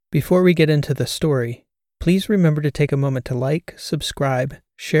Before we get into the story, please remember to take a moment to like, subscribe,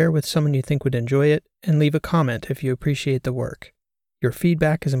 share with someone you think would enjoy it, and leave a comment if you appreciate the work. Your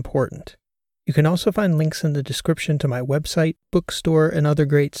feedback is important. You can also find links in the description to my website, bookstore, and other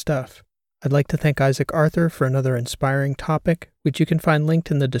great stuff. I'd like to thank Isaac Arthur for another inspiring topic, which you can find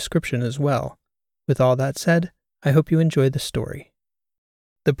linked in the description as well. With all that said, I hope you enjoy the story.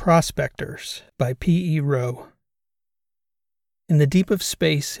 The Prospectors by P.E. Rowe. In the deep of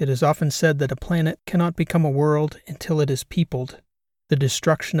space, it is often said that a planet cannot become a world until it is peopled. The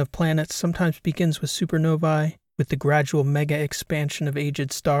destruction of planets sometimes begins with supernovae, with the gradual mega-expansion of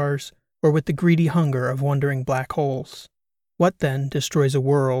aged stars, or with the greedy hunger of wandering black holes. What, then, destroys a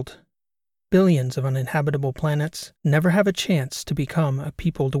world? Billions of uninhabitable planets never have a chance to become a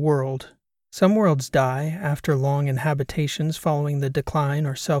peopled world. Some worlds die after long inhabitations following the decline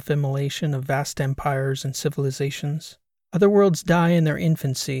or self-immolation of vast empires and civilizations. Other worlds die in their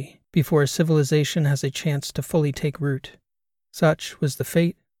infancy before a civilization has a chance to fully take root. Such was the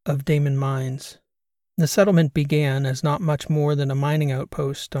fate of Damon Mines. The settlement began as not much more than a mining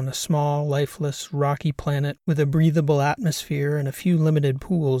outpost on a small, lifeless, rocky planet with a breathable atmosphere and a few limited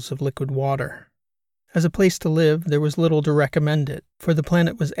pools of liquid water. As a place to live, there was little to recommend it, for the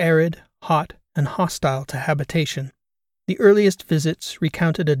planet was arid, hot, and hostile to habitation. The earliest visits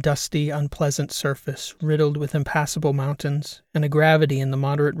recounted a dusty, unpleasant surface riddled with impassable mountains and a gravity in the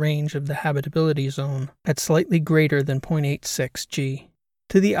moderate range of the habitability zone at slightly greater than 0.86 G.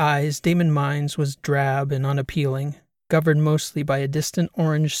 To the eyes, Damon Mines was drab and unappealing, governed mostly by a distant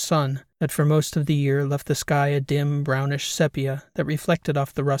orange sun that for most of the year left the sky a dim, brownish sepia that reflected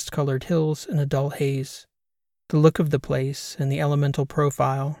off the rust-colored hills in a dull haze. The look of the place and the elemental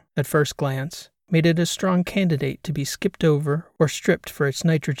profile, at first glance, made it a strong candidate to be skipped over or stripped for its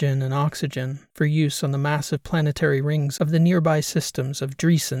nitrogen and oxygen for use on the massive planetary rings of the nearby systems of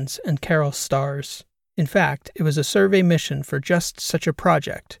Dreesen's and Carol stars. In fact, it was a survey mission for just such a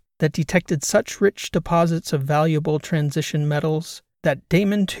project that detected such rich deposits of valuable transition metals that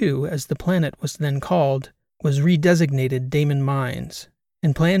Damon II, as the planet was then called, was redesignated Damon Mines,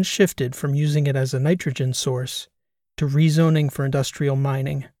 and plans shifted from using it as a nitrogen source to rezoning for industrial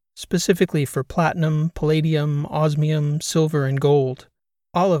mining, specifically for platinum, palladium, osmium, silver, and gold,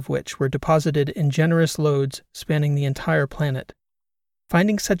 all of which were deposited in generous loads spanning the entire planet.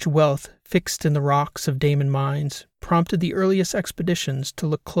 Finding such wealth fixed in the rocks of Damon Mines prompted the earliest expeditions to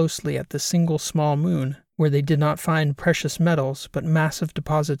look closely at the single small moon, where they did not find precious metals but massive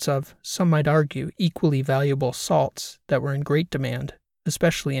deposits of, some might argue, equally valuable salts that were in great demand,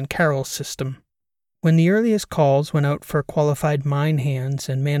 especially in Carol's system. When the earliest calls went out for qualified mine hands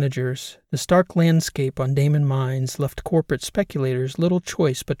and managers, the stark landscape on Damon Mines left corporate speculators little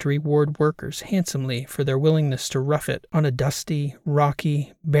choice but to reward workers handsomely for their willingness to rough it on a dusty,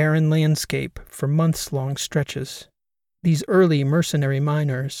 rocky, barren landscape for months-long stretches. These early mercenary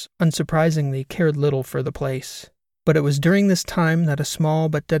miners, unsurprisingly, cared little for the place. But it was during this time that a small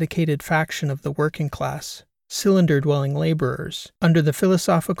but dedicated faction of the working class, cylinder-dwelling laborers, under the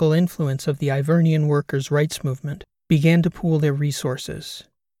philosophical influence of the Ivernian workers' rights movement, began to pool their resources.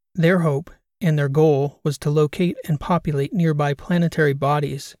 Their hope and their goal was to locate and populate nearby planetary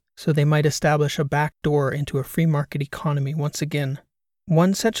bodies so they might establish a back door into a free market economy once again.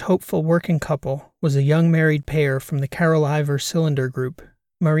 One such hopeful working couple was a young married pair from the Carol Iver cylinder group,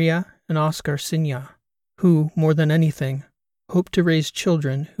 Maria and Oscar Signa, who, more than anything, hoped to raise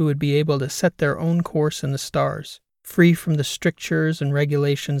children who would be able to set their own course in the stars, free from the strictures and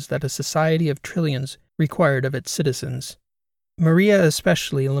regulations that a society of trillions required of its citizens. Maria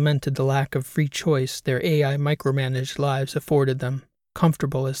especially lamented the lack of free choice their AI micromanaged lives afforded them,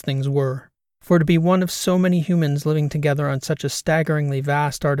 comfortable as things were. For to be one of so many humans living together on such a staggeringly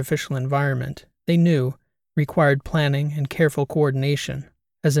vast artificial environment, they knew, required planning and careful coordination,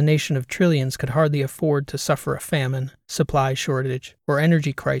 as a nation of trillions could hardly afford to suffer a famine, supply shortage, or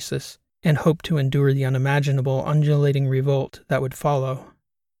energy crisis, and hope to endure the unimaginable undulating revolt that would follow.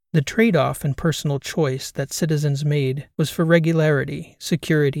 The trade-off in personal choice that citizens made was for regularity,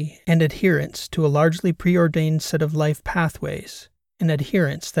 security, and adherence to a largely preordained set of life pathways, an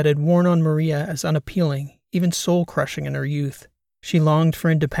adherence that had worn on Maria as unappealing, even soul-crushing in her youth. She longed for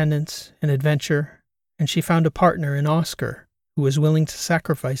independence and adventure, and she found a partner in Oscar, who was willing to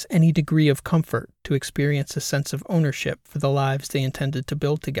sacrifice any degree of comfort to experience a sense of ownership for the lives they intended to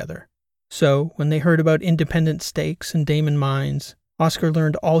build together. So, when they heard about independent stakes and Damon Mines, Oscar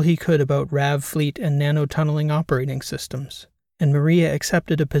learned all he could about RAV fleet and nanotunneling operating systems, and Maria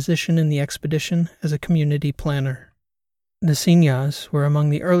accepted a position in the expedition as a community planner. The Signas were among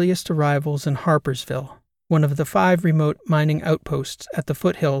the earliest arrivals in Harpersville, one of the 5 remote mining outposts at the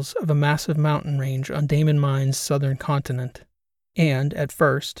foothills of a massive mountain range on Damon Mine's southern continent. And, at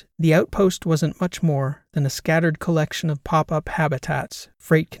first, the outpost wasn't much more than a scattered collection of pop-up habitats,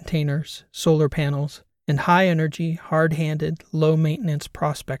 freight containers, solar panels, and high-energy, hard-handed, low-maintenance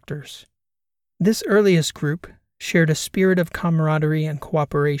prospectors. This earliest group shared a spirit of camaraderie and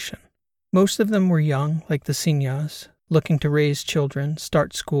cooperation. Most of them were young, like the Sinyas, looking to raise children,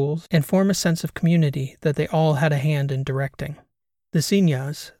 start schools, and form a sense of community that they all had a hand in directing. The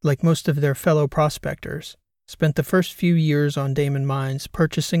Sinyas, like most of their fellow prospectors, spent the first few years on Damon Mines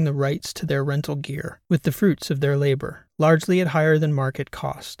purchasing the rights to their rental gear with the fruits of their labor, largely at higher than market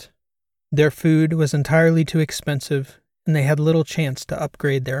cost. Their food was entirely too expensive, and they had little chance to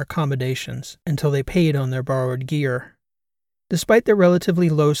upgrade their accommodations until they paid on their borrowed gear. Despite their relatively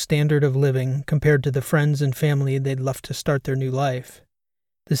low standard of living compared to the friends and family they'd left to start their new life,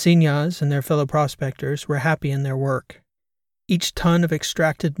 the Sinyas and their fellow prospectors were happy in their work. Each ton of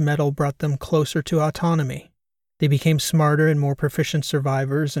extracted metal brought them closer to autonomy. They became smarter and more proficient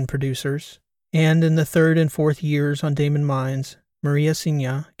survivors and producers, and in the 3rd and 4th years on Damon Mines, Maria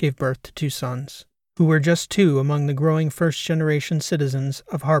Sinya gave birth to 2 sons, who were just 2 among the growing first-generation citizens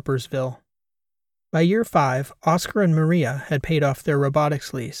of Harpersville. By year 5, Oscar and Maria had paid off their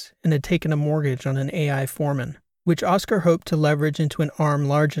robotics lease and had taken a mortgage on an AI foreman, which Oscar hoped to leverage into an arm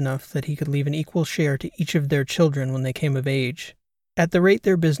large enough that he could leave an equal share to each of their children when they came of age. At the rate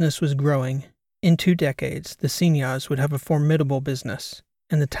their business was growing, in 2 decades, the Sinyas would have a formidable business,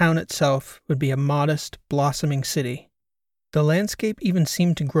 and the town itself would be a modest, blossoming city. The landscape even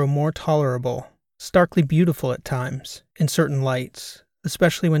seemed to grow more tolerable, starkly beautiful at times, in certain lights,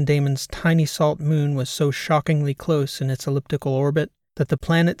 especially when Damon's tiny salt moon was so shockingly close in its elliptical orbit that the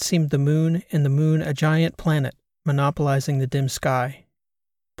planet seemed the moon and the moon a giant planet, monopolizing the dim sky.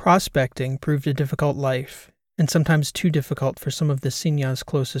 Prospecting proved a difficult life, and sometimes too difficult for some of the Sinyas'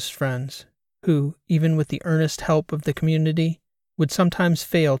 closest friends, who, even with the earnest help of the community, would sometimes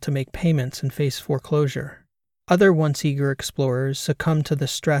fail to make payments and face foreclosure. Other once eager explorers succumbed to the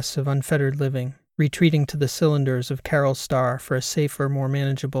stress of unfettered living, retreating to the cylinders of Carroll Star for a safer, more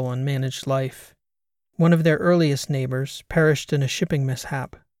manageable and managed life. One of their earliest neighbors perished in a shipping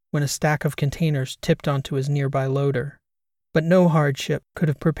mishap when a stack of containers tipped onto his nearby loader. But no hardship could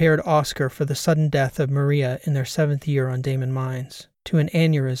have prepared Oscar for the sudden death of Maria in their 7th year on Damon Mines, to an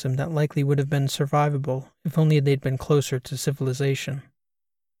aneurysm that likely would have been survivable if only they'd been closer to civilization.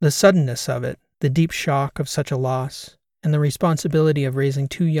 The suddenness of it, the deep shock of such a loss, and the responsibility of raising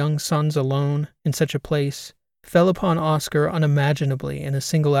 2 young sons alone in such a place fell upon Oscar unimaginably in a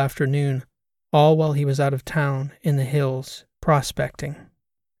single afternoon, all while he was out of town, in the hills, prospecting.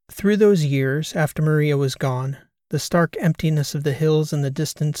 Through those years, after Maria was gone, the stark emptiness of the hills in the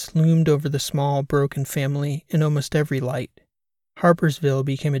distance loomed over the small, broken family in almost every light. Harpersville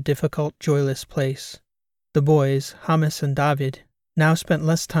became a difficult, joyless place. The boys, Hamis and David, now spent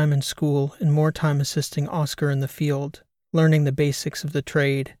less time in school and more time assisting Oscar in the field, learning the basics of the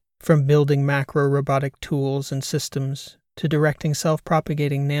trade, from building macro-robotic tools and systems to directing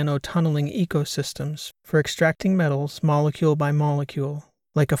self-propagating nano-tunneling ecosystems for extracting metals molecule by molecule,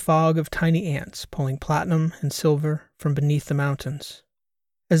 like a fog of tiny ants pulling platinum and silver from beneath the mountains.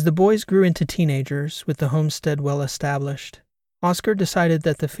 As the boys grew into teenagers, with the homestead well established, Oscar decided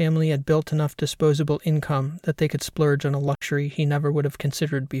that the family had built enough disposable income that they could splurge on a luxury he never would have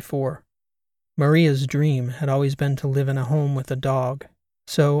considered before. Maria's dream had always been to live in a home with a dog,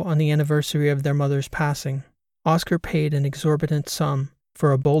 so on the anniversary of their mother's passing, Oscar paid an exorbitant sum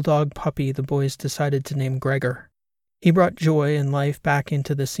for a bulldog puppy the boys decided to name Gregor. He brought joy and life back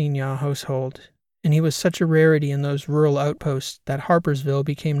into the Sinya household, and he was such a rarity in those rural outposts that Harpersville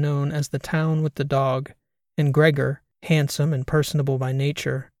became known as the town with the dog, and Gregor, handsome and personable by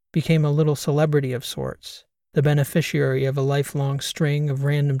nature, became a little celebrity of sorts, the beneficiary of a lifelong string of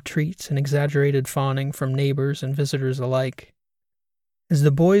random treats and exaggerated fawning from neighbors and visitors alike. As the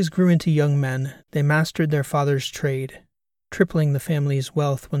boys grew into young men, they mastered their father's trade, tripling the family's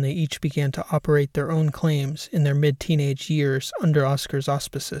wealth when they each began to operate their own claims in their mid-teenage years under Oscar's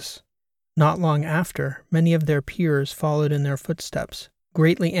auspices. Not long after, many of their peers followed in their footsteps,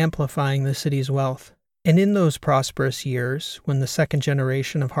 greatly amplifying the city's wealth. And in those prosperous years, when the 2nd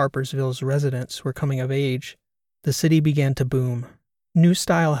generation of Harpersville's residents were coming of age, the city began to boom.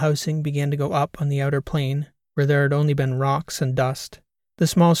 New-style housing began to go up on the outer plain, where there had only been rocks and dust. The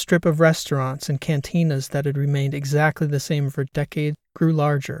small strip of restaurants and cantinas that had remained exactly the same for decades grew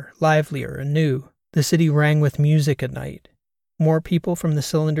larger, livelier, and new. The city rang with music at night. More people from the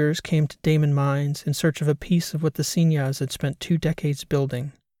cylinders came to Damon Mines in search of a piece of what the Sinyas had spent 2 decades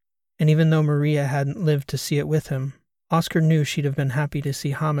building. and even though Maria hadn't lived to see it with him, Oscar knew she'd have been happy to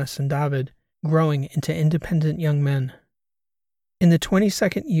see Hamas and David growing into independent young men. In the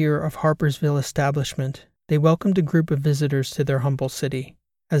 22nd year of Harpersville establishment, they welcomed a group of visitors to their humble city,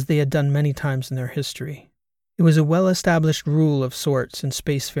 as they had done many times in their history. It was a well-established rule of sorts in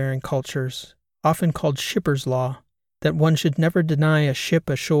spacefaring cultures, often called shipper's law, that one should never deny a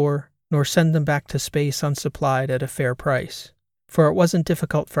ship ashore nor send them back to space unsupplied at a fair price. For it wasn't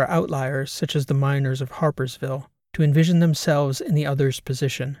difficult for outliers, such as the miners of Harpersville, to envision themselves in the other's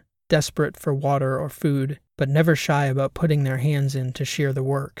position, desperate for water or food, but never shy about putting their hands in to share the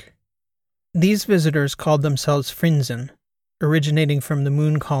work. These visitors called themselves Frinzen, originating from the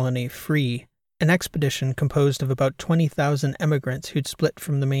moon colony Free, an expedition composed of about 20,000 emigrants who'd split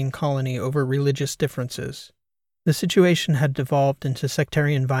from the main colony over religious differences. The situation had devolved into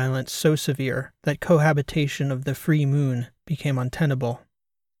sectarian violence so severe that cohabitation of the free moon became untenable.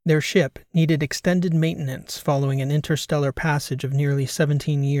 Their ship needed extended maintenance following an interstellar passage of nearly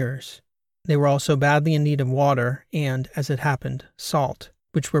 17 years. They were also badly in need of water and, as it happened, salt,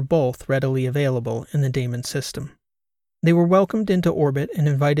 which were both readily available in the Damon system. They were welcomed into orbit and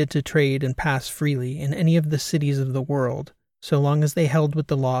invited to trade and pass freely in any of the cities of the world, so long as they held with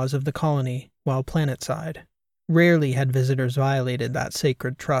the laws of the colony while planetside. Rarely had visitors violated that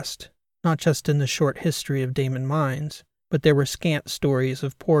sacred trust, not just in the short history of Damon mines, but there were scant stories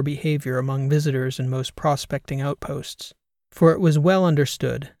of poor behavior among visitors in most prospecting outposts, for it was well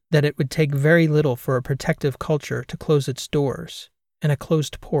understood that it would take very little for a protective culture to close its doors, and a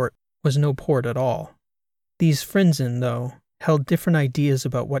closed port was no port at all. These Frinzen, though, held different ideas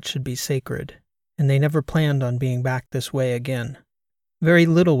about what should be sacred, and they never planned on being back this way again. Very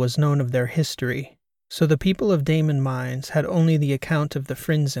little was known of their history, so the people of Damon Mines had only the account of the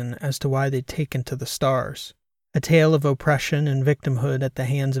Frinzen as to why they'd taken to the stars, a tale of oppression and victimhood at the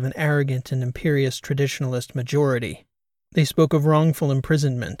hands of an arrogant and imperious traditionalist majority. They spoke of wrongful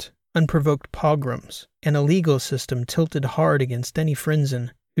imprisonment, unprovoked pogroms, and a legal system tilted hard against any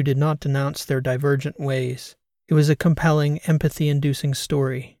Frinzen who did not denounce their divergent ways. It was a compelling, empathy-inducing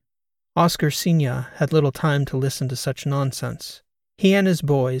story. Oscar Senior had little time to listen to such nonsense. He and his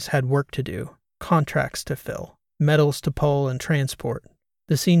boys had work to do, contracts to fill, metals to pull and transport.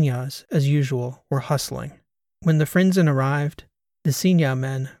 The Seniors, as usual, were hustling. When the Frinzen arrived, the Senior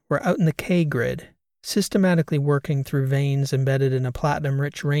men were out in the K-grid, systematically working through veins embedded in a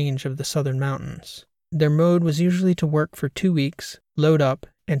platinum-rich range of the southern mountains. Their mode was usually to work for 2 weeks, load up,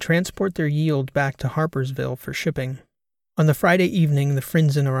 and transport their yield back to Harpersville for shipping. On the Friday evening the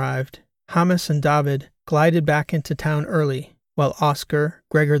Frinzen arrived, Hamas and David glided back into town early, while Oscar,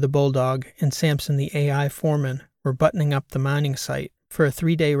 Gregor the Bulldog, and Samson the AI foreman were buttoning up the mining site for a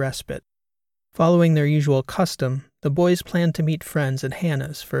 3-day respite. Following their usual custom, the boys planned to meet friends at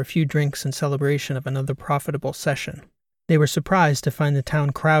Hannah's for a few drinks in celebration of another profitable session. They were surprised to find the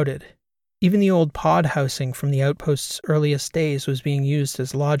town crowded. Even the old pod housing from the outpost's earliest days was being used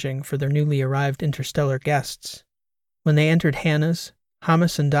as lodging for their newly arrived interstellar guests. When they entered Hannah's,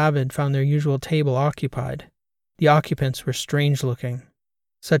 Hamas and David found their usual table occupied. The occupants were strange-looking.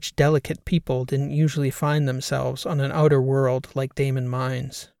 Such delicate people didn't usually find themselves on an outer world like Damon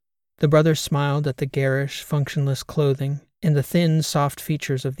Mines. The brothers smiled at the garish, functionless clothing and the thin, soft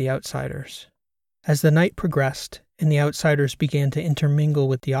features of the outsiders. As the night progressed, and the outsiders began to intermingle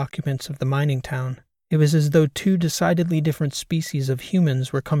with the occupants of the mining town, it was as though two decidedly different species of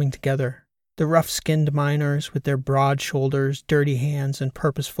humans were coming together. The rough-skinned miners, with their broad shoulders, dirty hands, and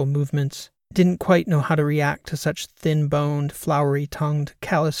purposeful movements, didn't quite know how to react to such thin-boned, flowery-tongued,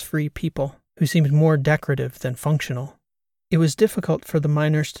 callus-free people who seemed more decorative than functional. It was difficult for the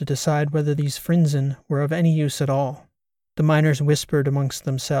miners to decide whether these Frinzen were of any use at all. The miners whispered amongst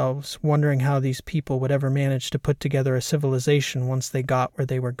themselves, wondering how these people would ever manage to put together a civilization once they got where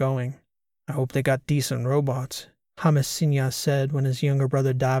they were going. "I hope they got decent robots," Hamas Senior said when his younger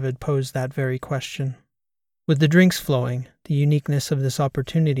brother David posed that very question. With the drinks flowing, the uniqueness of this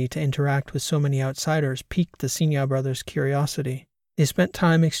opportunity to interact with so many outsiders piqued the Senior brothers' curiosity. They spent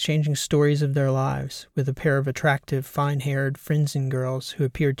time exchanging stories of their lives with a pair of attractive, fine-haired Frinzen girls who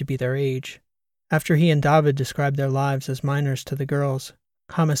appeared to be their age. After he and David described their lives as miners to the girls,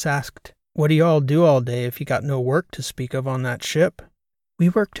 Hamas asked, "What do you all do all day if you got no work to speak of on that ship?" "We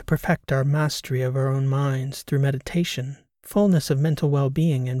work to perfect our mastery of our own minds through meditation, fullness of mental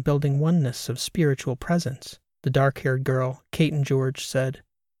well-being, and building oneness of spiritual presence," the dark-haired girl, Kate and George, said.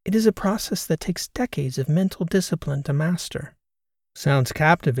 "It is a process that takes decades of mental discipline to master." "Sounds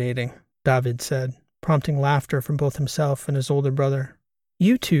captivating," David said, prompting laughter from both himself and his older brother.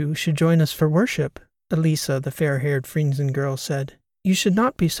 "You two should join us for worship," Elisa, the fair-haired Frinzen girl, said. You should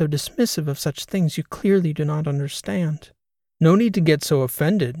not be so dismissive of such things you clearly do not understand. No need to get so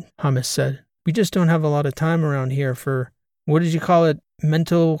offended, Hamas said. We just don't have a lot of time around here for, what did you call it,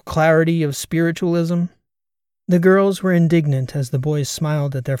 mental clarity of spiritualism? The girls were indignant as the boys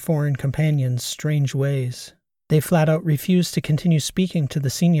smiled at their foreign companions' strange ways. They flat out refused to continue speaking to the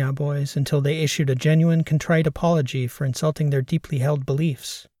Senior boys until they issued a genuine, contrite apology for insulting their deeply held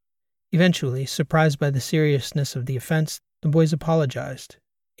beliefs. Eventually, surprised by the seriousness of the offense, the boys apologized,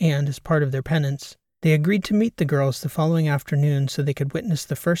 and, as part of their penance, they agreed to meet the girls the following afternoon so they could witness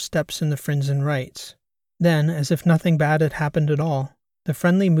the first steps in the Frinzen rites. Then, as if nothing bad had happened at all, the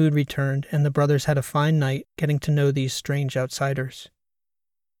friendly mood returned and the brothers had a fine night getting to know these strange outsiders.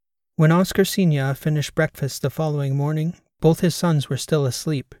 When Oscar Senior finished breakfast the following morning, both his sons were still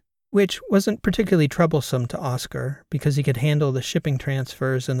asleep, which wasn't particularly troublesome to Oscar because he could handle the shipping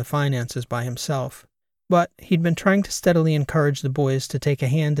transfers and the finances by himself. But he'd been trying to steadily encourage the boys to take a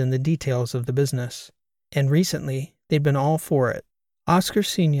hand in the details of the business, and recently they'd been all for it. Oscar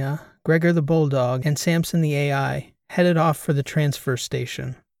Senior, Gregor the Bulldog, and Samson the AI headed off for the transfer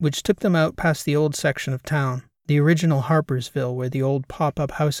station, which took them out past the old section of town, the original Harpersville where the old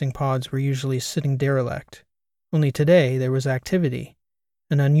pop-up housing pods were usually sitting derelict. Only today there was activity,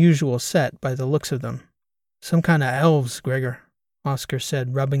 an unusual set by the looks of them. Some kind of elves, Gregor, Oscar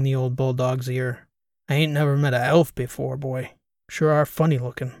said, rubbing the old bulldog's ear. I ain't never met a elf before, boy. Sure are funny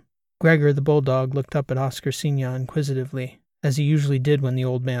looking. Gregor the bulldog looked up at Oscar Senior inquisitively, as he usually did when the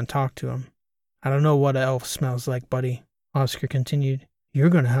old man talked to him. I don't know what an elf smells like, buddy, Oscar continued. You're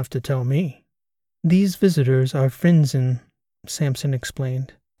going to have to tell me. These visitors are Frinzen, Samson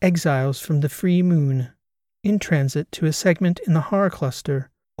explained, exiles from the free moon, in transit to a segment in the Har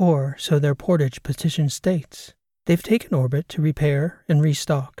cluster, or so their portage petition states. They've taken orbit to repair and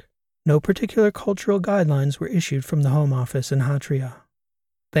restock. No particular cultural guidelines were issued from the Home Office in Hatria.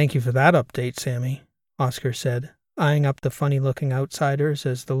 Thank you for that update, Sammy, Oscar said, eyeing up the funny-looking outsiders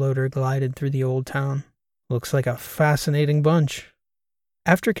as the loader glided through the old town. Looks like a fascinating bunch.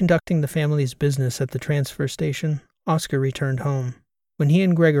 After conducting the family's business at the transfer station, Oscar returned home. When he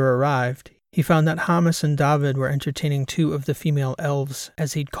and Gregor arrived, he found that Hamas and David were entertaining two of the female elves,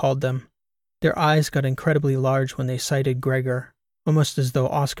 as he'd called them. Their eyes got incredibly large when they sighted Gregor, almost as though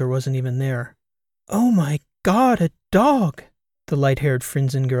Oscar wasn't even there. Oh my God, a dog, the light-haired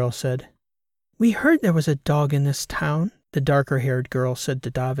Frinzen girl said. We heard there was a dog in this town, the darker-haired girl said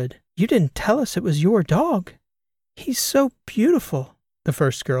to David. You didn't tell us it was your dog. He's so beautiful, the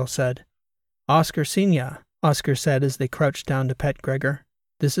first girl said. Oscar Senior, Oscar said as they crouched down to pet Gregor.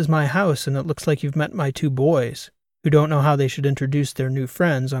 This is my house, and it looks like you've met my two boys, who don't know how they should introduce their new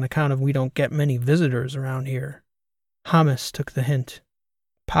friends on account of we don't get many visitors around here. Hamas took the hint.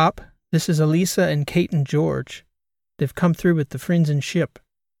 Pop, this is Elisa and Kate and George. They've come through with the Frinzen ship.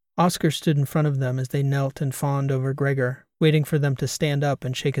 Oscar stood in front of them as they knelt and fawned over Gregor, waiting for them to stand up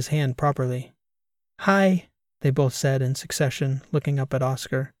and shake his hand properly. Hi, they both said in succession, looking up at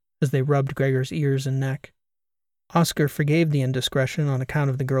Oscar, as they rubbed Gregor's ears and neck. Oscar forgave the indiscretion on account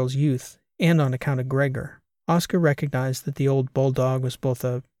of the girl's youth, and on account of Gregor. Oscar recognized that the old bulldog was both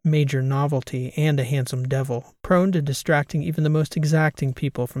a major novelty and a handsome devil, prone to distracting even the most exacting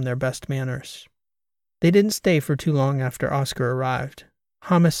people from their best manners. They didn't stay for too long after Oscar arrived.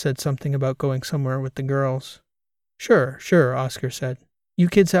 Hamas said something about going somewhere with the girls. Sure, Oscar said. You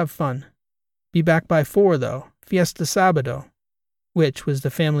kids have fun. Be back by 4, though. Fiesta Sabado. Which was the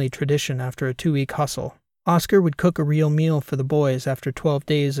family tradition after a 2-week hustle. Oscar would cook a real meal for the boys after 12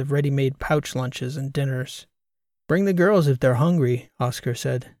 days of ready-made pouch lunches and dinners. Bring the girls if they're hungry, Oscar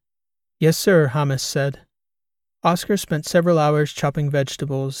said. Yes, sir, Hamas said. Oscar spent several hours chopping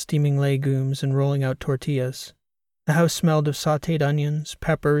vegetables, steaming legumes, and rolling out tortillas. The house smelled of sautéed onions,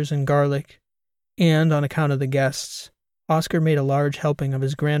 peppers, and garlic, and, on account of the guests, Oscar made a large helping of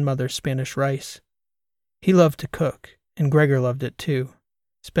his grandmother's Spanish rice. He loved to cook, and Gregor loved it too,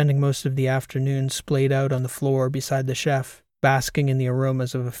 spending most of the afternoon splayed out on the floor beside the chef, basking in the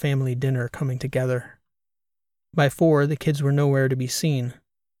aromas of a family dinner coming together. By 4, the kids were nowhere to be seen.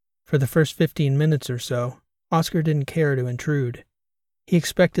 For the first 15 minutes or so, Oscar didn't care to intrude. He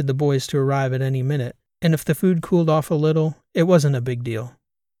expected the boys to arrive at any minute, and if the food cooled off a little, it wasn't a big deal.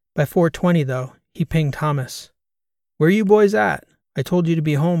 By 4:20, though, he pinged Hamas. Where you boys at? I told you to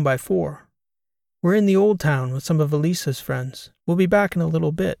be home by 4. We're in the old town with some of Elisa's friends. We'll be back in a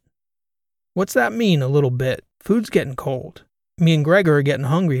little bit. What's that mean, a little bit? Food's getting cold. Me and Gregor are getting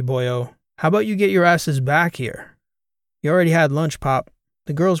hungry, boyo. How about you get your asses back here? You already had lunch, Pop.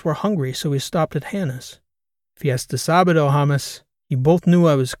 The girls were hungry, so we stopped at Hannah's. Fiesta Sabado, Hamas. You both knew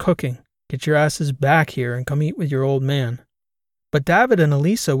I was cooking. Get your asses back here and come eat with your old man. But David and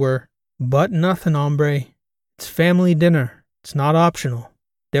Elisa were, "But nothing, hombre. It's family dinner. It's not optional.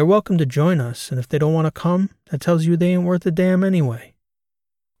 They're welcome to join us, and if they don't want to come, that tells you they ain't worth a damn anyway."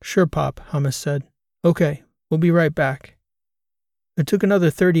 "Sure, Pop," Hummus said. "Okay, we'll be right back." It took another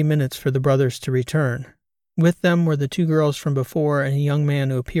 30 minutes for the brothers to return. With them were the two girls from before and a young man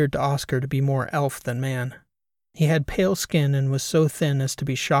who appeared to Oscar to be more elf than man. He had pale skin and was so thin as to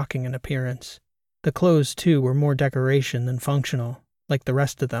be shocking in appearance. The clothes, too, were more decoration than functional, like the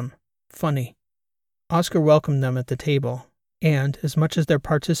rest of them. Funny. Oscar welcomed them at the table, and, as much as their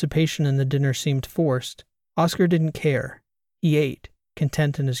participation in the dinner seemed forced, Oscar didn't care. He ate,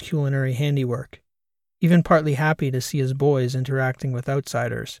 content in his culinary handiwork, even partly happy to see his boys interacting with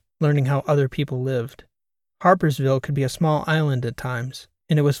outsiders, learning how other people lived. Harpersville could be a small island at times,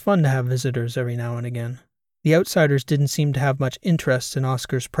 and it was fun to have visitors every now and again. The outsiders didn't seem to have much interest in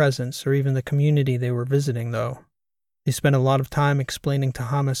Oscar's presence or even the community they were visiting, though. They spent a lot of time explaining to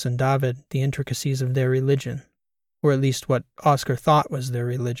Hummus and David the intricacies of their religion, or at least what Oscar thought was their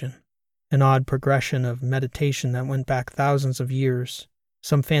religion. An odd progression of meditation that went back thousands of years,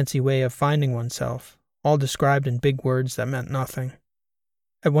 some fancy way of finding oneself, all described in big words that meant nothing.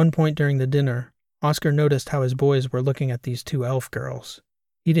 At one point during the dinner, Oscar noticed how his boys were looking at these two elf girls.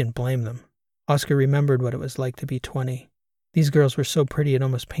 He didn't blame them. Oscar remembered what it was like to be 20. These girls were so pretty it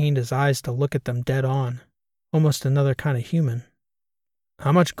almost pained his eyes to look at them dead on. Almost another kind of human.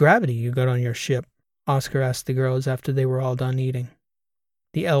 "How much gravity you got on your ship?" Oscar asked the girls after they were all done eating.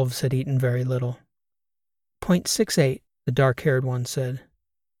 The elves had eaten very little. "0.68, the dark-haired one said.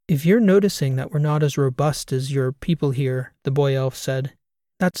 "If you're noticing that we're not as robust as your people here," the boy elf said,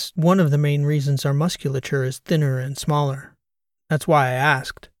 "that's one of the main reasons our musculature is thinner and smaller." "That's why I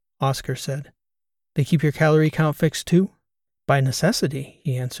asked," Oscar said. "They keep your calorie count fixed too?" "By necessity,"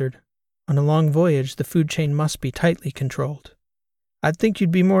 he answered. "On a long voyage, the food chain must be tightly controlled." "I'd think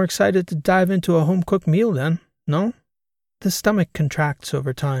you'd be more excited to dive into a home-cooked meal then, no?" "The stomach contracts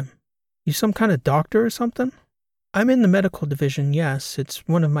over time." "You some kind of doctor or something?" "I'm in the medical division, yes. It's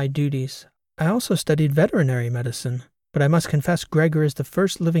one of my duties. I also studied veterinary medicine, but I must confess Gregor is the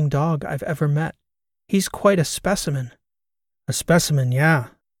first living dog I've ever met. He's quite a specimen." "A specimen, yeah.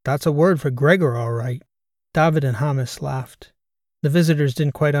 That's a word for Gregor, all right." David and Hummus laughed. The visitors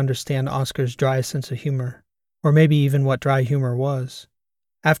didn't quite understand Oscar's dry sense of humor, or maybe even what dry humor was.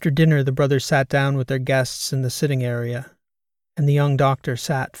 After dinner, the brothers sat down with their guests in the sitting area, and the young doctor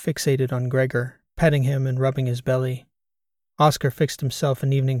sat fixated on Gregor, petting him and rubbing his belly. Oscar fixed himself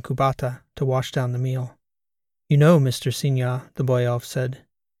an evening cubata to wash down the meal. "You know, Mr. Signa," the boy elf said,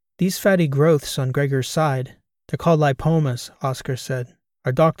 "these fatty growths on Gregor's side, they're called lipomas," Oscar said.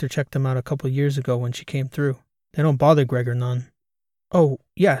 "Our doctor checked them out a couple years ago when she came through. They don't bother Gregor none." "Oh,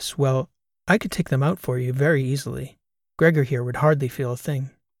 yes, well, I could take them out for you very easily. Gregor here would hardly feel a thing."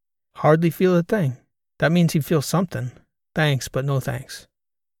 "Hardly feel a thing? That means he'd feel something. Thanks, but no thanks."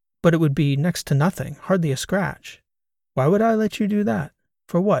 "But it would be next to nothing, hardly a scratch." "Why would I let you do that?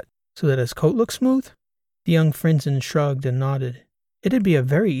 For what? So that his coat looks smooth?" The young Frinzen shrugged and nodded. "It'd be a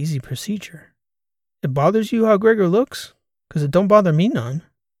very easy procedure." "It bothers you how Gregor looks? 'Cause it don't bother me none.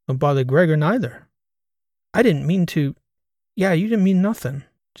 Don't bother Gregor neither." "I didn't mean to—" "Yeah, you didn't mean nothing.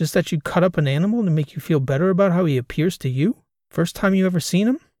 Just that you'd cut up an animal to make you feel better about how he appears to you? First time you ever seen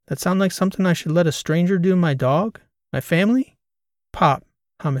him? That sound like something I should let a stranger do to my dog? My family?" "Pop,"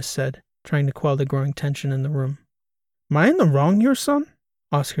 Hummus said, trying to quell the growing tension in the room. "Am I in the wrong here, son?"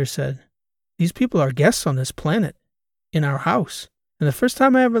 Oscar said. "These people are guests on this planet, in our house, and the first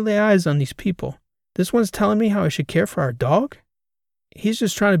time I ever lay eyes on these people, this one's telling me how I should care for our dog?" "He's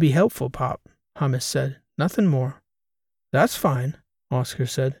just trying to be helpful, Pop," Hummus said. "Nothing more." "That's fine," Oscar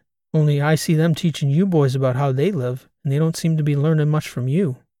said. "Only I see them teaching you boys about how they live, and they don't seem to be learning much from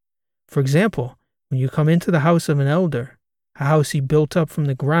you. For example, when you come into the house of an elder, a house he built up from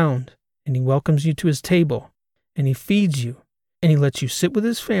the ground, and he welcomes you to his table, and he feeds you, and he lets you sit with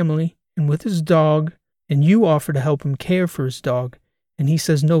his family and with his dog, and you offer to help him care for his dog, and he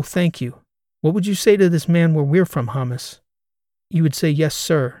says no thank you. What would you say to this man where we're from, Hummus?" "You would say yes,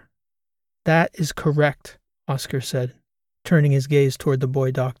 sir." "That is correct," Oscar said, turning his gaze toward the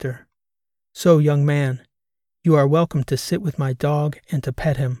boy doctor. "So, young man, you are welcome to sit with my dog and to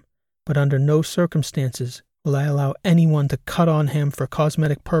pet him, but under no circumstances will I allow anyone to cut on him for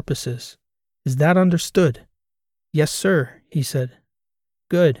cosmetic purposes. Is that understood?" "Yes, sir," he said.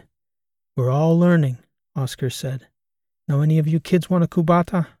 "Good. We're all learning," Oscar said. "Now any of you kids want a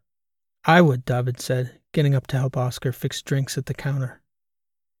cubata?" "I would," David said, getting up to help Oscar fix drinks at the counter.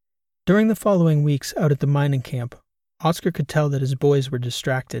 During the following weeks out at the mining camp, Oscar could tell that his boys were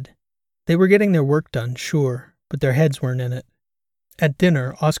distracted. They were getting their work done, sure, but their heads weren't in it. At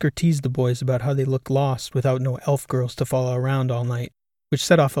dinner, Oscar teased the boys about how they looked lost without no elf girls to follow around all night, which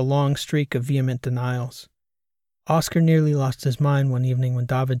set off a long streak of vehement denials. Oscar nearly lost his mind one evening when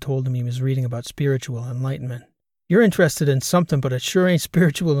David told him he was reading about spiritual enlightenment. "You're interested in something, but it sure ain't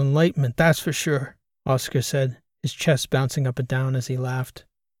spiritual enlightenment, that's for sure," Oscar said, his chest bouncing up and down as he laughed.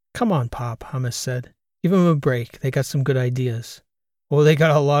 "Come on, Pop," Hummus said. "Give 'em a break. They got some good ideas." "Well, they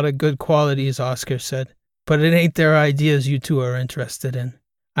got a lot of good qualities," Oscar said. "But it ain't their ideas you two are interested in.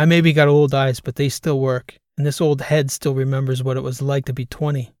 I maybe got old eyes, but they still work, and this old head still remembers what it was like to be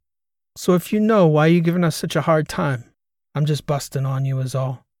 20. So if you know, why are you giving us such a hard time? I'm just busting on you is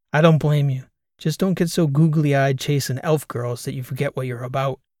all. I don't blame you. Just don't get so googly-eyed chasing elf girls that you forget what you're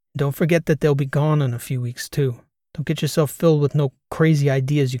about. And don't forget that they'll be gone in a few weeks, too. Don't get yourself filled with no crazy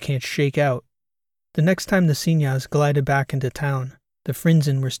ideas you can't shake out." The next time the Signas glided back into town, the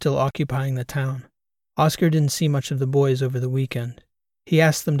Frinzen were still occupying the town. Oscar didn't see much of the boys over the weekend. He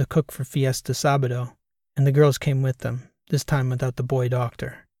asked them to cook for Fiesta Sabado, and the girls came with them, this time without the boy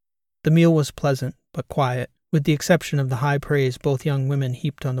doctor. The meal was pleasant, but quiet, with the exception of the high praise both young women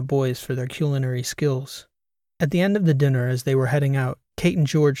heaped on the boys for their culinary skills. At the end of the dinner, as they were heading out, Kate and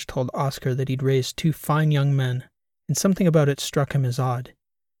George told Oscar that he'd raised 2 fine young men, and something about it struck him as odd.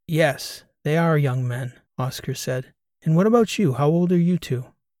 "Yes, they are young men," Oscar said. "And what about you? How old are you 2?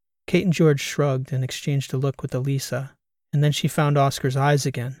 Kate and George shrugged and exchanged a look with Elisa, and then she found Oscar's eyes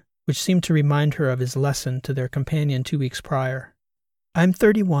again, which seemed to remind her of his lesson to their companion 2 weeks prior. "I'm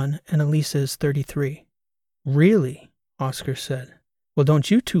 31, and Elisa is 33. "Really?" Oscar said. "Well, don't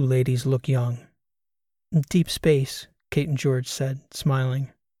you 2 ladies look young?" "Deep space," Kate and George said,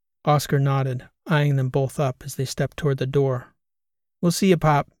 smiling. Oscar nodded, eyeing them both up as they stepped toward the door. "We'll see you,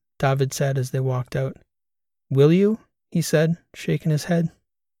 Pop," David said as they walked out. "Will you?" he said, shaking his head.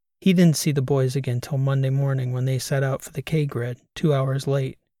 He didn't see the boys again till Monday morning when they set out for the K-Grid, 2 hours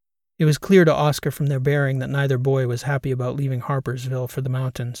late. It was clear to Oscar from their bearing that neither boy was happy about leaving Harpersville for the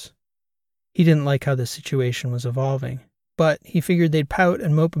mountains. He didn't like how the situation was evolving, but he figured they'd pout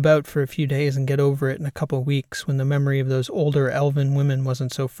and mope about for a few days and get over it in a couple weeks when the memory of those older elven women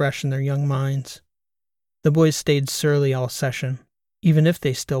wasn't so fresh in their young minds. The boys stayed surly all session, even if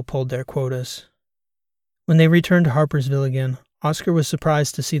they still pulled their quotas. When they returned to Harpersville again, Oscar was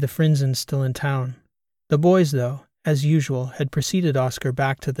surprised to see the Frinzens still in town. The boys, though, as usual, had preceded Oscar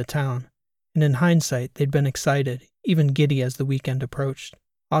back to the town, and in hindsight they'd been excited, even giddy as the weekend approached.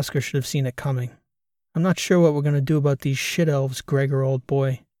 Oscar should have seen it coming. "I'm not sure what we're going to do about these shit elves, Gregor, old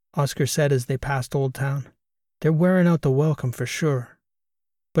boy," Oscar said as they passed Old Town. "They're wearing out the welcome for sure."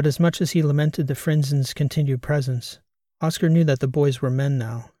 But as much as he lamented the Frinzens' continued presence, Oscar knew that the boys were men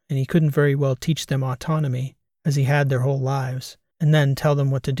now, and he couldn't very well teach them autonomy, as he had their whole lives, and then tell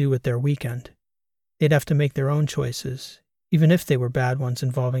them what to do with their weekend. They'd have to make their own choices, even if they were bad ones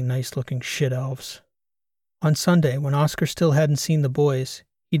involving nice-looking shit elves. On Sunday, when Oscar still hadn't seen the boys,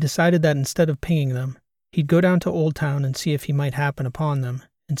 he decided that instead of pinging them, he'd go down to Old Town and see if he might happen upon them,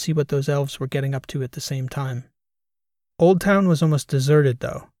 and see what those elves were getting up to at the same time. Old Town was almost deserted,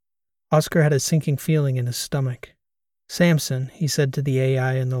 though. Oscar had a sinking feeling in his stomach. "Samson," he said to the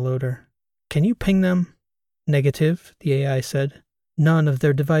AI in the loader, "can you ping them?" "Negative," the AI said. "None of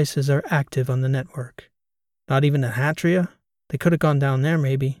their devices are active on the network." "Not even in Hatria? They could have gone down there,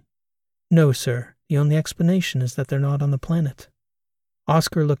 maybe." "No, sir. The only explanation is that they're not on the planet."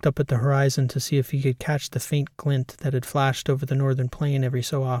 Oscar looked up at the horizon to see if he could catch the faint glint that had flashed over the northern plain every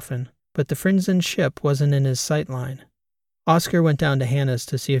so often, but the Frinzen ship wasn't in his sight line. Oscar went down to Hannah's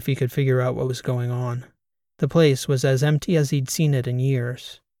to see if he could figure out what was going on. The place was as empty as he'd seen it in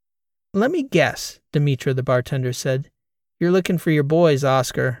years. "Let me guess," Demetra the bartender said. "You're looking for your boys,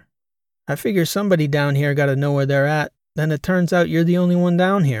 Oscar. I figure somebody down here got to know where they're at. Then it turns out you're the only one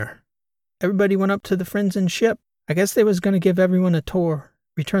down here. Everybody went up to the Frinzen ship. I guess they was going to give everyone a tour,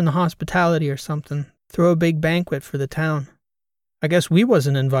 return the hospitality or something, throw a big banquet for the town. I guess we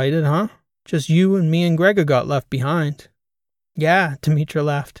wasn't invited, huh? Just you and me and Gregor got left behind." "Yeah," Demetra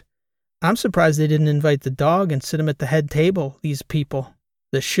laughed. "I'm surprised they didn't invite the dog and sit him at the head table, these people."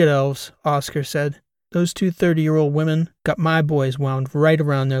 "The shit elves," Oscar said. "Those 2 30-year-old women got my boys wound right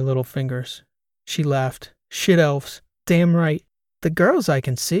around their little fingers." She laughed. "Shit elves. Damn right. The girls I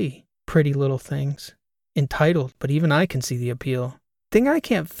can see. Pretty little things. Entitled, but even I can see the appeal. Thing I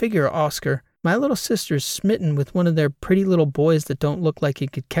can't figure, Oscar, my little sister's smitten with one of their pretty little boys that don't look like he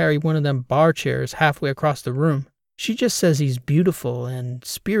could carry one of them bar chairs halfway across the room. She just says he's beautiful and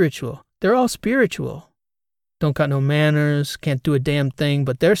spiritual. They're all spiritual. Don't got no manners, can't do a damn thing,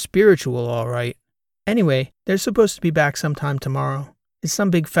 but they're spiritual all right. Anyway, they're supposed to be back sometime tomorrow. It's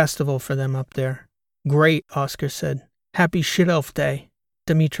some big festival for them up there." "Great," Oscar said. Happy Shit Elf Day.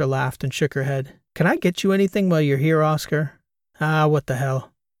 Demetra laughed and shook her head. Can I get you anything while you're here, Oscar? Ah, what the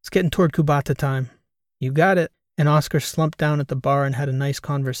hell. It's getting toward Kubata time. You got it. And Oscar slumped down at the bar and had a nice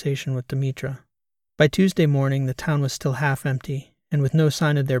conversation with Demetra. By Tuesday morning, the town was still half empty, and with no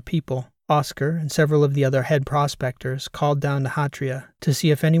sign of their people, Oscar and several of the other head prospectors called down to Hatria to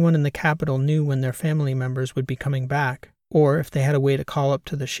see if anyone in the capital knew when their family members would be coming back, or if they had a way to call up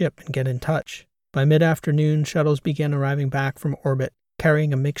to the ship and get in touch. By mid-afternoon, shuttles began arriving back from orbit,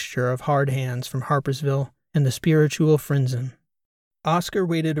 carrying a mixture of hard hands from Harpersville and the spiritual Frinzen. Oscar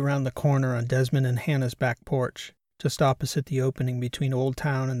waited around the corner on Desmond and Hannah's back porch, just opposite the opening between Old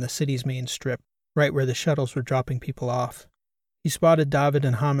Town and the city's main strip, right where the shuttles were dropping people off. He spotted David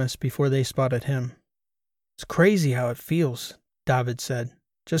and Hamas before they spotted him. It's crazy how it feels, David said.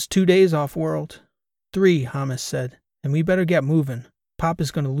 Just 2 days off-world. 3, Hamas said, and we better get moving. Pop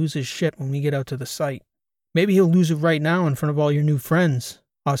is going to lose his shit when we get out to the site. Maybe he'll lose it right now in front of all your new friends,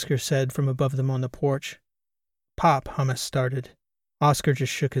 Oscar said from above them on the porch. Pop, Hamas started. Oscar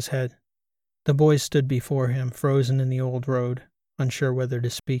just shook his head. The boys stood before him, frozen in the old road, unsure whether to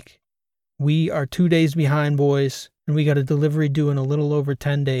speak. We are 2 days behind, boys, and we got a delivery due in a little over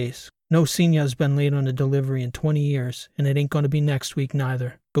 10 days. No senior's been late on a delivery in 20 years, and it ain't going to be next week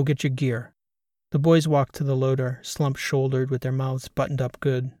neither. Go get your gear. The boys walked to the loader, slump-shouldered with their mouths buttoned up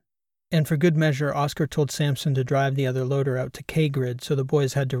good. And for good measure, Oscar told Samson to drive the other loader out to K-Grid, so the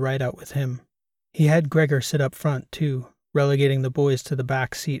boys had to ride out with him. He had Gregor sit up front, too, relegating the boys to the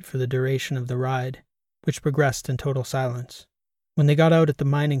back seat for the duration of the ride, which progressed in total silence. When they got out at the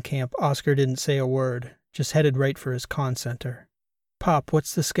mining camp, Oscar didn't say a word, just headed right for his con center. Pop,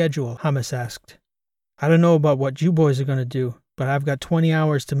 what's the schedule? Hamas asked. I don't know about what you boys are going to do, but I've got 20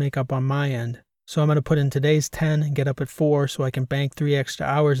 hours to make up on my end, so I'm going to put in today's 10 and get up at 4 so I can bank 3 extra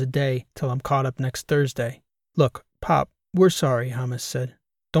hours a day till I'm caught up next Thursday. Look, Pop, we're sorry, Hamas said.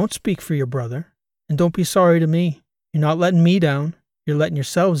 Don't speak for your brother, and don't be sorry to me. You're not letting me down, you're letting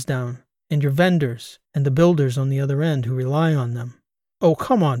yourselves down, and your vendors, and the builders on the other end who rely on them. Oh,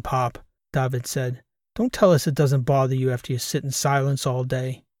 come on, Pop, David said. Don't tell us it doesn't bother you after you sit in silence all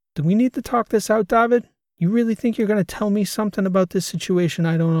day. Do we need to talk this out, David? You really think you're going to tell me something about this situation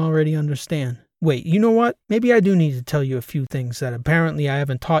I don't already understand? Wait, you know what? Maybe I do need to tell you a few things that apparently I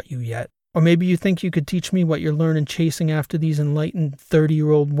haven't taught you yet. Or maybe you think you could teach me what you're learning chasing after these enlightened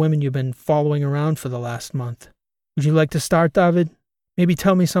 30-year-old women you've been following around for the last month. Would you like to start, David? Maybe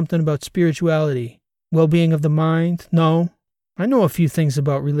tell me something about spirituality, well-being of the mind? No? I know a few things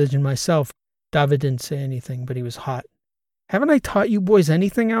about religion myself. David didn't say anything, but he was hot. Haven't I taught you boys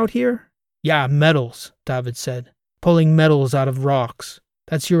anything out here? Yeah, metals, David said. Pulling metals out of rocks.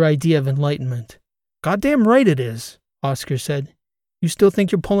 That's your idea of enlightenment. Goddamn right it is, Oscar said. You still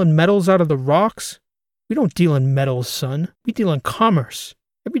think you're pulling metals out of the rocks? We don't deal in metals, son. We deal in commerce.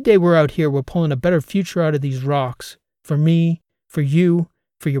 Every day we're out here, we're pulling a better future out of these rocks. For me, for you,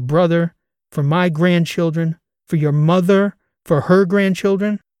 for your brother, for my grandchildren, for your mother, for her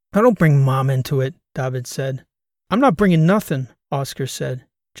grandchildren. I don't bring Mom into it, David said. I'm not bringing nothing, Oscar said.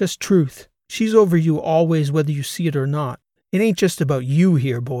 Just truth. She's over you always, whether you see it or not. It ain't just about you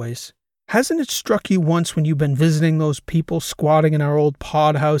here, boys. Hasn't it struck you once when you've been visiting those people squatting in our old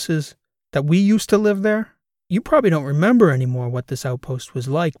pod houses that we used to live there? You probably don't remember anymore what this outpost was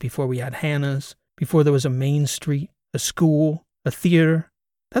like before we had Hannah's, before there was a main street, a school, a theater.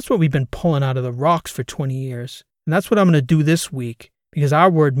 That's what we've been pulling out of the rocks for 20 years. And that's what I'm going to do this week, because our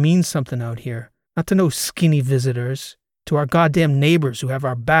word means something out here. Not to no skinny visitors, to our goddamn neighbors who have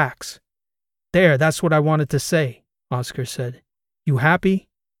our backs. There, that's what I wanted to say, Oscar said. You happy?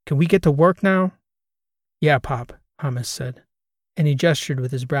 Can we get to work now? Yeah, Pop, Hamas said. And he gestured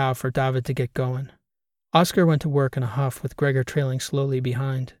with his brow for David to get going. Oscar went to work in a huff with Gregor trailing slowly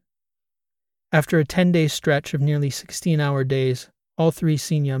behind. After a 10-day stretch of nearly 16-hour days, all 3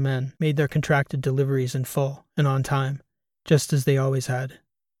 senior men made their contracted deliveries in full and on time, just as they always had.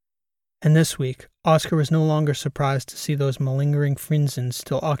 And this week, Oscar was no longer surprised to see those malingering Frinzens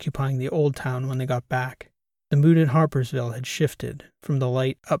still occupying the old town when they got back. The mood in Harpersville had shifted from the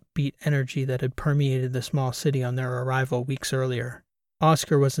light, upbeat energy that had permeated the small city on their arrival weeks earlier.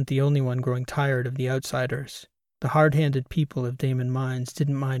 Oscar wasn't the only one growing tired of the outsiders. The hard-handed people of Damon Mines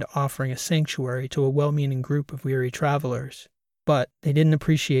didn't mind offering a sanctuary to a well-meaning group of weary travelers, but they didn't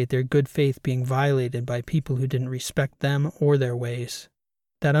appreciate their good faith being violated by people who didn't respect them or their ways.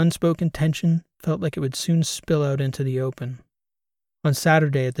 That unspoken tension felt like it would soon spill out into the open. On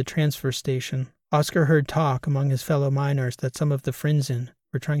Saturday at the transfer station, Oscar heard talk among his fellow miners that some of the Frinzen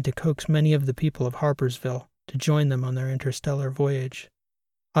were trying to coax many of the people of Harpersville to join them on their interstellar voyage.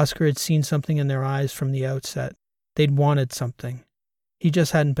 Oscar had seen something in their eyes from the outset. They'd wanted something. He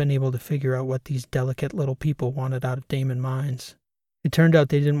just hadn't been able to figure out what these delicate little people wanted out of Damon mines. It turned out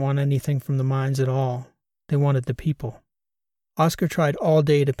they didn't want anything from the mines at all. They wanted the people. Oscar tried all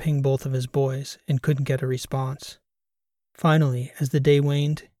day to ping both of his boys and couldn't get a response. Finally, as the day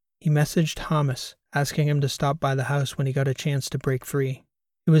waned, he messaged Hamas, asking him to stop by the house when he got a chance to break free.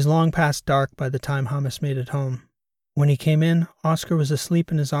 It was long past dark by the time Hamas made it home. When he came in, Oscar was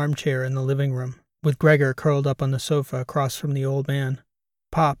asleep in his armchair in the living room, with Gregor curled up on the sofa across from the old man.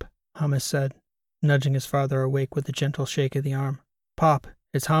 "Pop," Hamas said, nudging his father awake with a gentle shake of the arm. "Pop,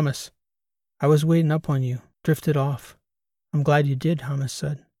 it's Hamas. I was waiting up on you. Drifted off." "I'm glad you did," Hamas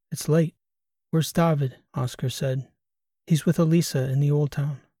said. "It's late." "Where's David?" Oscar said. "He's with Elisa in the old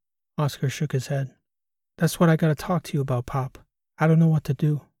town." Oscar shook his head. "That's what I gotta talk to you about, Pop. I don't know what to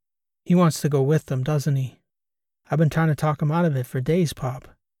do." "He wants to go with them, doesn't he?" "I've been trying to talk him out of it for days, Pop.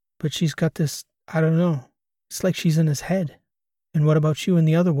 But she's got this, I don't know. It's like she's in his head." "And what about you and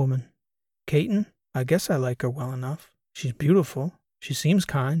the other woman?" "Caton? I guess I like her well enough. She's beautiful. She seems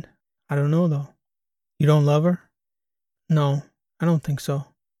kind. I don't know, though." "You don't love her?" "No, I don't think so.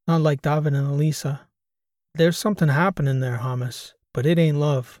 Not like David and Elisa. There's something happening there, Hamas, but it ain't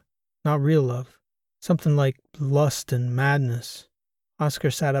love. Not real love. Something like lust and madness."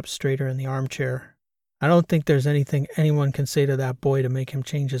 Oscar sat up straighter in the armchair. "I don't think there's anything anyone can say to that boy to make him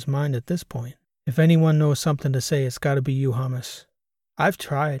change his mind at this point. If anyone knows something to say, it's gotta be you, Hamas." "I've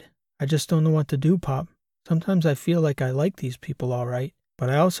tried. I just don't know what to do, Pop. Sometimes I feel like I like these people all right, but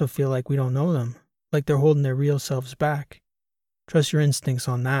I also feel like we don't know them, like they're holding their real selves back. Trust your instincts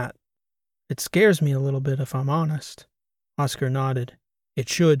on that." "It scares me a little bit, if I'm honest." Oscar nodded. "It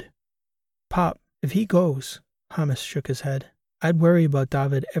should." "Pop, if he goes," Hamas shook his head, "I'd worry about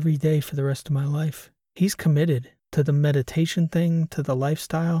David every day for the rest of my life. He's committed to the meditation thing, to the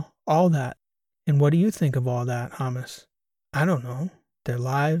lifestyle, all that. And what do you think of all that, Hamas?" "I don't know. Their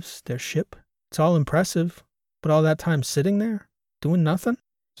lives, their ship. It's all impressive. But all that time sitting there, doing nothing?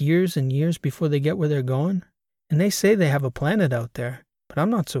 Years and years before they get where they're going? And they say they have a planet out there, but I'm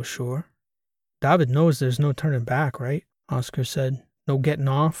not so sure." "David knows there's no turning back, right?" Oscar said. "No getting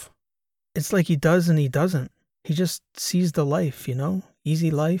off." "It's like he does and he doesn't. He just sees the life,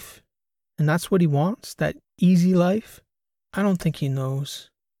 easy life. And that's what he wants, that easy life. I don't think he knows.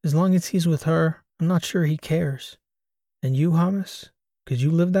 As long as he's with her, I'm not sure he cares. And you, Hamas? Could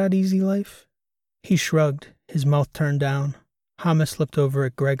you live that easy life?" He shrugged, his mouth turned down. Hamas looked over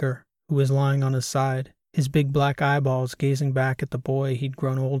at Gregor, who was lying on his side, his big black eyeballs gazing back at the boy he'd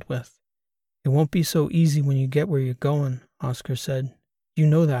grown old with. "It won't be so easy when you get where you're going," Oscar said. "You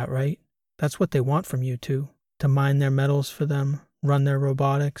know that, right? That's what they want from you, too. To mine their metals for them, run their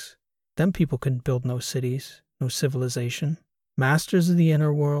robotics. Them people couldn't build no cities, no civilization. Masters of the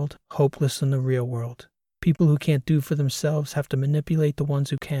inner world, hopeless in the real world. People who can't do for themselves have to manipulate the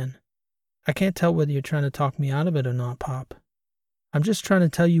ones who can. I can't tell whether you're trying to talk me out of it or not, Pop. I'm just trying to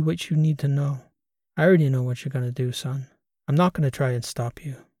tell you what you need to know. I already know what you're going to do, son. I'm not going to try and stop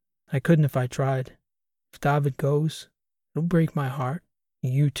you. I couldn't if I tried. If David goes, it'll break my heart.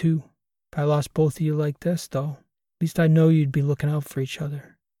 And you too. If I lost both of you like this, though, at least I know you'd be looking out for each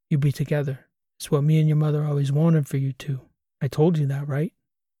other. You'd be together. It's what me and your mother always wanted for you two. I told you that, right?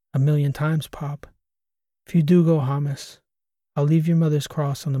 1,000,000 times, Pop. If you do go, Hamas, I'll leave your mother's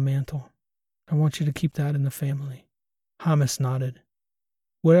cross on the mantle. I want you to keep that in the family." Hamas nodded.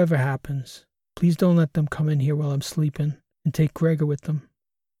 "Whatever happens, please don't let them come in here while I'm sleeping, and take Gregor with them.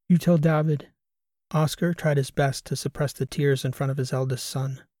 You tell David." Oscar tried his best to suppress the tears in front of his eldest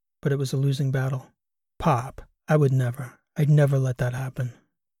son, but it was a losing battle. "Pop, I'd never let that happen."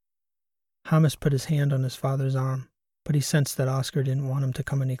 Hamas put his hand on his father's arm, but he sensed that Oscar didn't want him to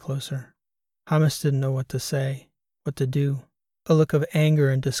come any closer. Hamas didn't know what to say, what to do. A look of anger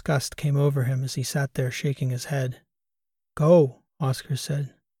and disgust came over him as he sat there shaking his head. "Go," Oscar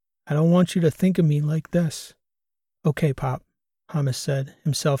said. "I don't want you to think of me like this." "Okay, Pop," Hamas said,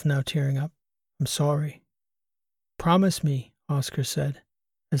 himself now tearing up. "I'm sorry." "Promise me," Oscar said,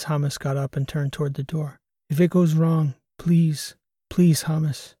 as Hamas got up and turned toward the door. "If it goes wrong, please, please,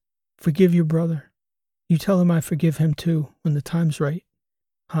 Hamas, forgive your brother. You tell him I forgive him too, when the time's right."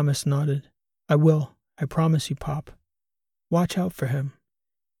 Hamas nodded. "I will. I promise you, Pop. Watch out for him."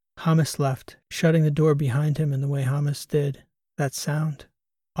 Hamas left, shutting the door behind him in the way Hamas did. That sound.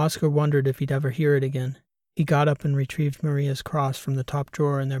 Oscar wondered if he'd ever hear it again. He got up and retrieved Maria's cross from the top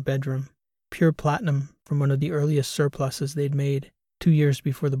drawer in their bedroom. Pure platinum from one of the earliest surpluses they'd made, 2 years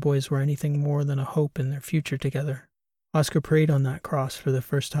before the boys were anything more than a hope in their future together. Oscar prayed on that cross for the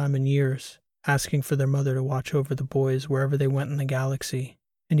first time in years, asking for their mother to watch over the boys wherever they went in the galaxy,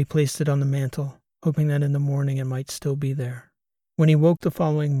 and he placed it on the mantle, hoping that in the morning it might still be there. When he woke the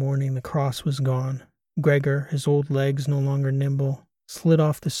following morning, the cross was gone. Gregor, his old legs no longer nimble, slid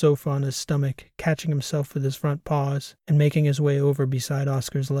off the sofa on his stomach, catching himself with his front paws and making his way over beside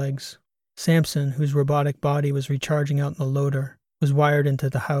Oscar's legs. Samson, whose robotic body was recharging out in the loader, was wired into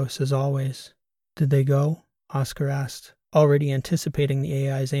the house as always. "Did they go?" Oscar asked, already anticipating the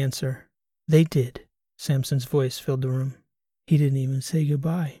AI's answer. "They did." Samson's voice filled the room. "He didn't even say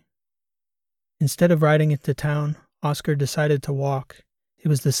goodbye." Instead of riding into town, Oscar decided to walk. It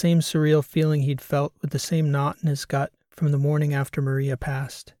was the same surreal feeling he'd felt with the same knot in his gut from the morning after Maria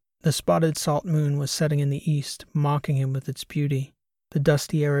passed. The spotted salt moon was setting in the east, mocking him with its beauty. The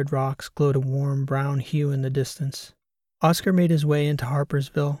dusty arid rocks glowed a warm brown hue in the distance. Oscar made his way into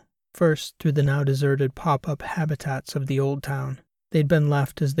Harpersville, first through the now deserted pop-up habitats of the old town. They'd been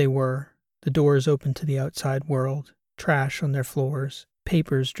left as they were, the doors open to the outside world, trash on their floors,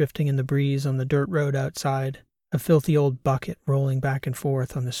 papers drifting in the breeze on the dirt road outside, a filthy old bucket rolling back and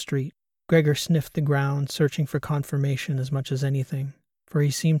forth on the street. Gregor sniffed the ground, searching for confirmation as much as anything, for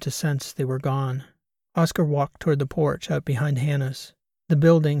he seemed to sense they were gone. Oscar walked toward the porch out behind Hannah's. The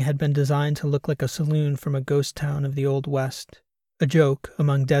building had been designed to look like a saloon from a ghost town of the Old West, a joke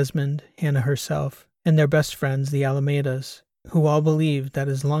among Desmond, Hannah herself, and their best friends, the Alamedas, who all believed that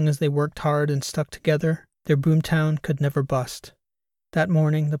as long as they worked hard and stuck together, their boomtown could never bust. That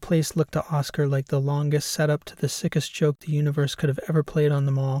morning, the place looked to Oscar like the longest setup to the sickest joke the universe could have ever played on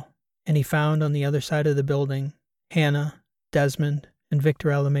them all, and he found on the other side of the building Hannah, Desmond, and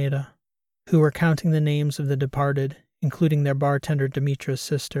Victor Alameda, who were counting the names of the departed, including their bartender Demetra's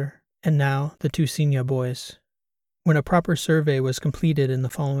sister, and now the two Senior boys. When a proper survey was completed in the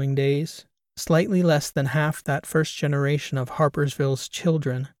following days, slightly less than half that first generation of Harpersville's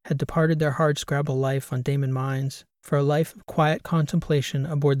children had departed their hardscrabble life on Damon Mines for a life of quiet contemplation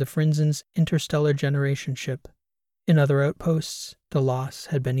aboard the Frinzen's interstellar generation ship. In other outposts, the loss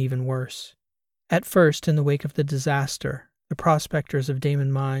had been even worse. At first, in the wake of the disaster, the prospectors of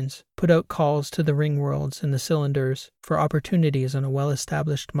Damon Mines put out calls to the ringworlds and the cylinders for opportunities on a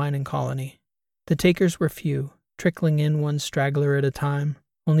well-established mining colony. The takers were few, trickling in one straggler at a time,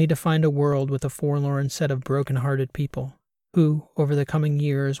 only to find a world with a forlorn set of broken-hearted people, who, over the coming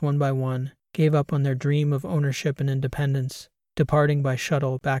years, one by one, gave up on their dream of ownership and independence, departing by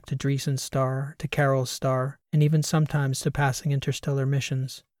shuttle back to Dreesen's star, to Carol's star, and even sometimes to passing interstellar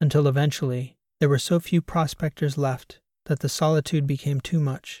missions, until eventually there were so few prospectors left that the solitude became too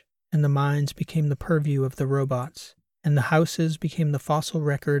much, and the mines became the purview of the robots, and the houses became the fossil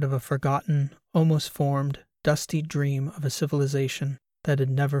record of a forgotten, almost formed, dusty dream of a civilization that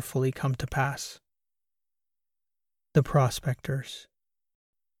had never fully come to pass. The Prospectors.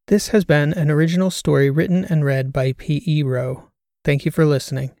 This has been an original story written and read by P.E. Rowe. Thank you for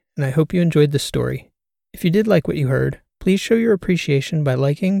listening, and I hope you enjoyed the story. If you did like what you heard, please show your appreciation by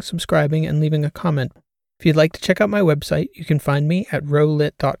liking, subscribing, and leaving a comment. If you'd like to check out my website, you can find me at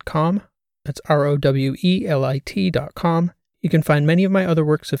rowlit.com. That's ROWELIT.com. You can find many of my other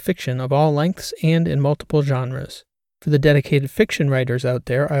works of fiction of all lengths and in multiple genres. For the dedicated fiction writers out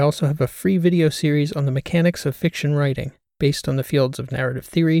there, I also have a free video series on the mechanics of fiction writing, based on the fields of narrative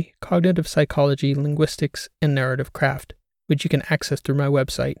theory, cognitive psychology, linguistics, and narrative craft, which you can access through my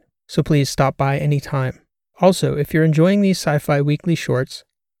website. So please stop by anytime. Also, if you're enjoying these sci-fi weekly shorts,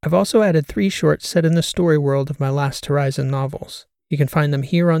 I've also added 3 shorts set in the story world of my Last Horizon novels. You can find them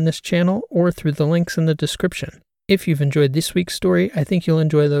here on this channel or through the links in the description. If you've enjoyed this week's story, I think you'll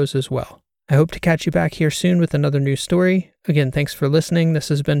enjoy those as well. I hope to catch you back here soon with another new story. Again, thanks for listening. This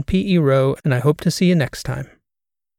has been P.E. Rowe, and I hope to see you next time.